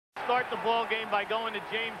Start the ball game by going to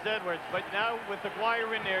James Edwards, but now with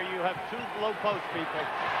Aguirre in there, you have two low post people.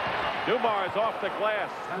 Dumars off the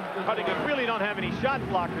glass, cutting it. Really don't have any shot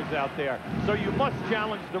blockers out there, so you must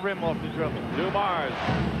challenge the rim off the dribble. Dumars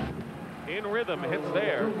in rhythm, hits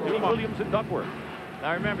there. Williams and Duckworth.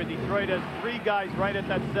 Now remember, Detroit has three guys right at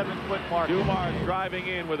that 7-foot mark. Dumars driving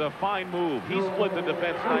in with a fine move. He split the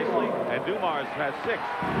defense nicely, and Dumars has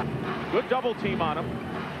 6. Good double team on him.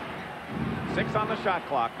 6 on the shot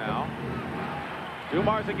clock now.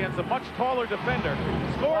 Dumars against a much taller defender.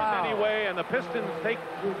 Scores anyway, and the Pistons take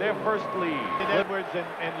their first lead. Edwards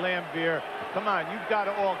and Lambier. Come on, you've got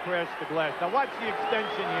to all crash the glass. Now watch the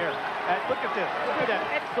extension here. Look at this. Look at that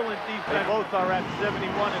excellent defense. Both are at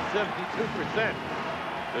 71 and 72%.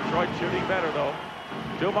 Detroit shooting better, though.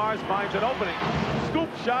 Dumars finds an opening. Scoop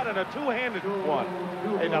shot and a two-handed one.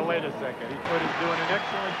 Hey, now wait a second. Detroit is doing an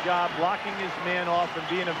excellent job blocking his man off and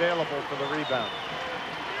being available for the rebound.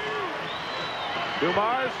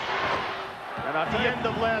 Dumars. And at the end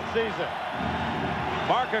of last season.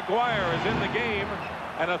 Mark Aguirre is in the game.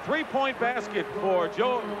 And a three-point basket for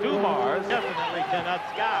Joe Dumars. Definitely cannot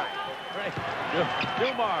sky. Right.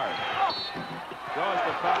 Dumars draws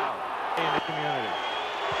the foul in the community.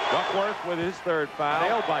 Duckworth with his third foul.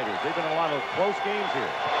 Nail biters. They've been in a lot of close games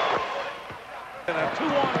here. And a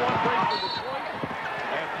 2-on-1 break for Detroit.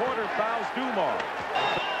 And Porter fouls Dumars.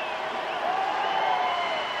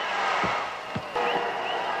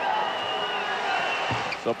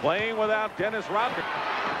 So playing without Dennis Robinson.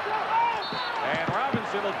 And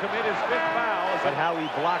Robinson will commit his 5th foul. But how he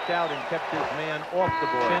blocked out and kept his man off the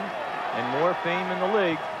ball. And more fame in the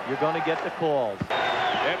league, you're going to get the calls.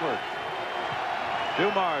 Edwards.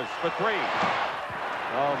 Dumars for 3.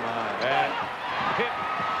 Oh, my. And hit.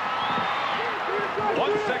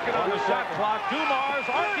 1 second on the shot clock. Dumars,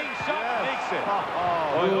 arcing shot, makes it.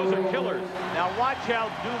 Boy, those are killers. Now watch how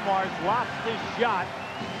Dumars lofts this shot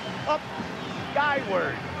up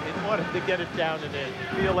skyward in order to get it down and in.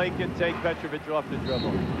 Feel they can take Petrovic off the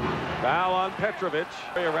dribble. Foul on Petrovic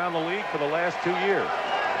around the league for the last 2 years.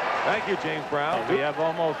 Thank you, James Brown. We have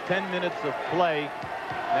almost 10 minutes of play.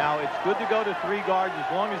 Now, it's good to go to 3 guards as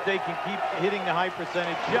long as they can keep hitting the high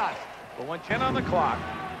percentage shots. But when 10 on the clock,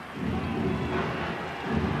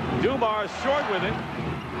 Dumars short with it.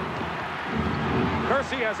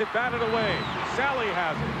 Kersey has it batted away. Sally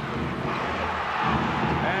has it.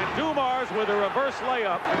 And Dumars with a reverse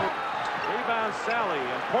layup. Rebound Sally,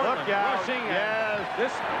 and Portland rushing. Yes.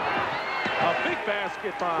 This a big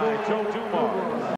basket by Joe Dumars.